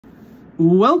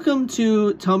Welcome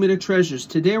to Talmudic Treasures.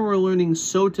 Today we're learning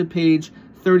Sotah page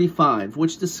 35,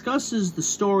 which discusses the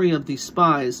story of the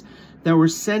spies that were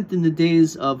sent in the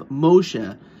days of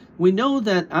Moshe. We know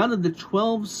that out of the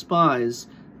 12 spies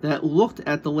that looked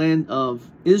at the land of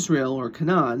Israel or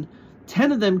Canaan,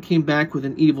 10 of them came back with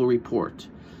an evil report.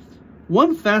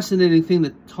 One fascinating thing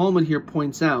that Talmud here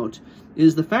points out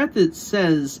is the fact that it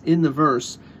says in the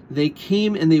verse, they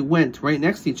came and they went right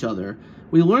next to each other.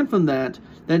 We learn from that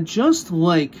just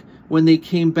like when they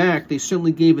came back, they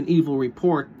certainly gave an evil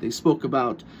report. They spoke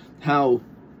about how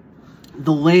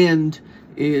the land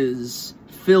is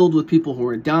filled with people who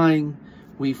are dying.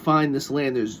 We find this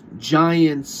land, there's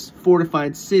giants,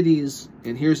 fortified cities,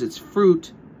 and here's its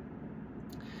fruit.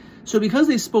 So because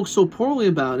they spoke so poorly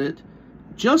about it,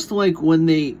 just like when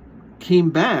they came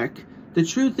back, the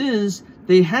truth is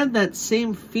they had that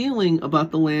same feeling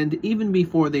about the land even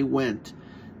before they went.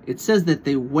 It says that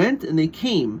they went and they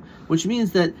came, which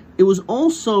means that it was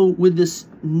also with this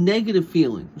negative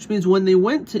feeling, which means when they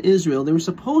went to Israel, they were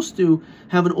supposed to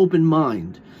have an open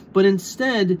mind. But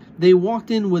instead, they walked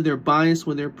in with their bias,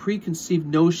 with their preconceived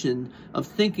notion of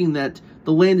thinking that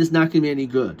the land is not going to be any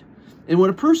good. And when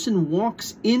a person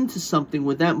walks into something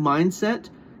with that mindset,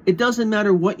 it doesn't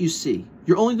matter what you see.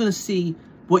 You're only going to see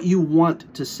what you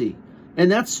want to see.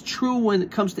 And that's true when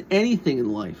it comes to anything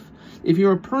in life. If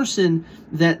you're a person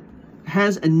that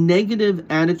has a negative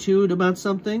attitude about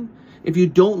something, if you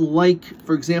don't like,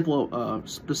 for example, a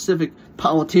specific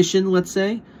politician, let's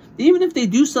say, even if they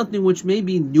do something which may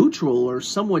be neutral or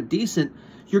somewhat decent,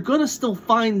 you're going to still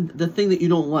find the thing that you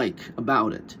don't like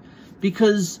about it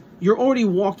because you're already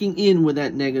walking in with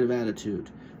that negative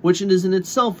attitude, which is in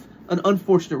itself an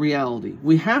unfortunate reality.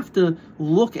 We have to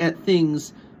look at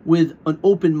things with an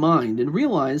open mind and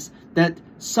realize that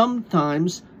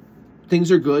sometimes things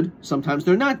are good, sometimes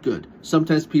they're not good.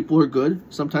 Sometimes people are good,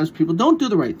 sometimes people don't do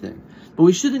the right thing. But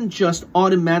we shouldn't just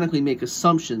automatically make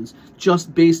assumptions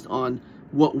just based on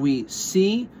what we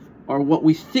see or what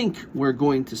we think we're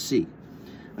going to see.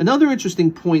 Another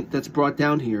interesting point that's brought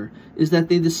down here is that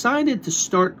they decided to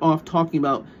start off talking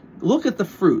about, look at the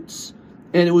fruits.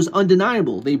 And it was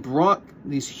undeniable. They brought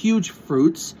these huge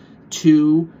fruits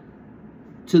to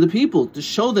the people to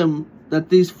show them that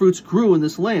these fruits grew in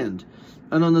this land.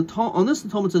 And on this, the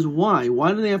Talmud says, why?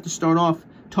 Why do they have to start off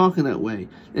talking that way?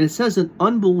 And it says an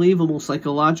unbelievable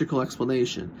psychological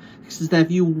explanation. It says that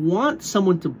if you want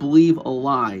someone to believe a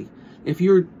lie, if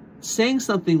you're saying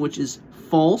something which is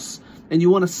false and you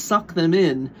want to suck them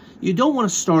in, you don't want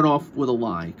to start off with a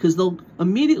lie because they'll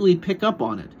immediately pick up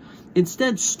on it.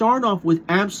 Instead, start off with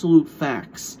absolute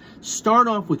facts. Start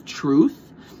off with truth.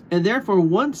 And therefore,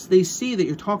 once they see that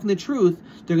you're talking the truth,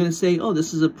 they're going to say, oh,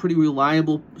 this is a pretty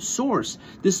reliable source.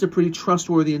 This is a pretty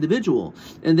trustworthy individual.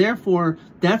 And therefore,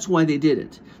 that's why they did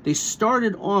it. They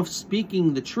started off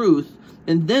speaking the truth,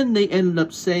 and then they ended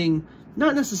up saying,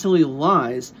 not necessarily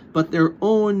lies, but their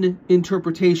own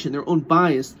interpretation, their own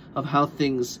bias of how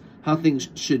things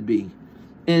should be.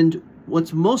 And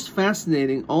what's most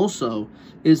fascinating also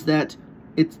is that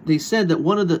they said that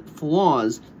one of the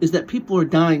flaws is that people are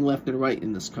dying left and right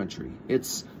in this country.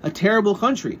 It's a terrible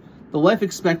country. The life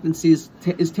expectancy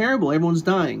is terrible. Everyone's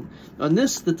dying. On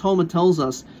this, the Talmud tells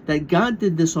us that God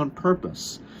did this on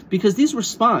purpose because these were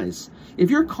spies. If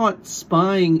you're caught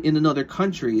spying in another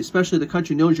country, especially the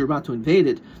country knows you're about to invade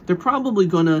it, they're probably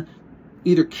going to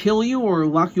either kill you or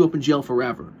lock you up in jail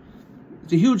forever.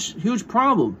 It's a huge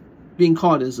problem being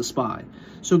caught as a spy.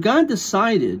 So God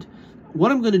decided,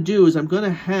 what I'm going to do is I'm going to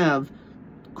have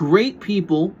great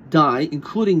people die,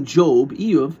 including Job,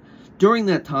 Eov. During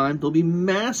that time, there'll be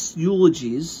mass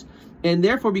eulogies, and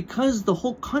therefore, because the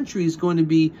whole country is going to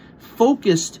be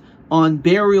focused on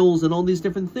burials and all these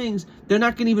different things, they're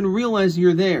not going to even realize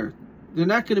you're there. They're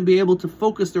not going to be able to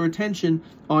focus their attention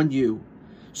on you.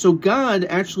 So God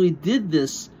actually did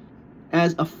this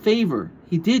as a favor.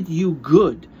 He did you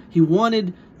good. He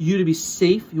wanted you to be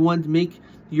safe. He wanted to make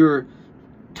your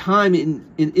time in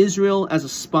Israel as a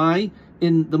spy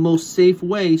in the most safe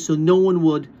way so no one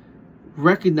would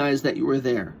recognize that you were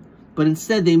there. But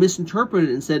instead they misinterpreted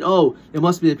it and said, oh, it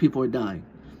must be that people are dying.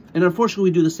 And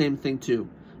unfortunately we do the same thing too.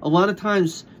 A lot of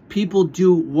times people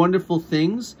do wonderful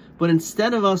things, but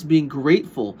instead of us being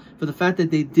grateful for the fact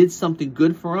that they did something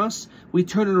good for us, we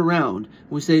turn it around.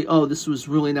 We say, oh, this was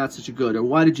really not such a good, or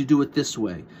why did you do it this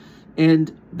way?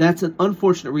 And that's an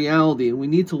unfortunate reality, and we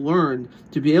need to learn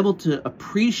to be able to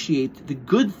appreciate the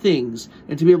good things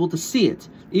and to be able to see it,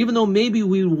 even though maybe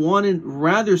we want to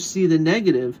rather see the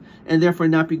negative and therefore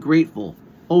not be grateful.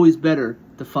 Always better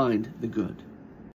to find the good.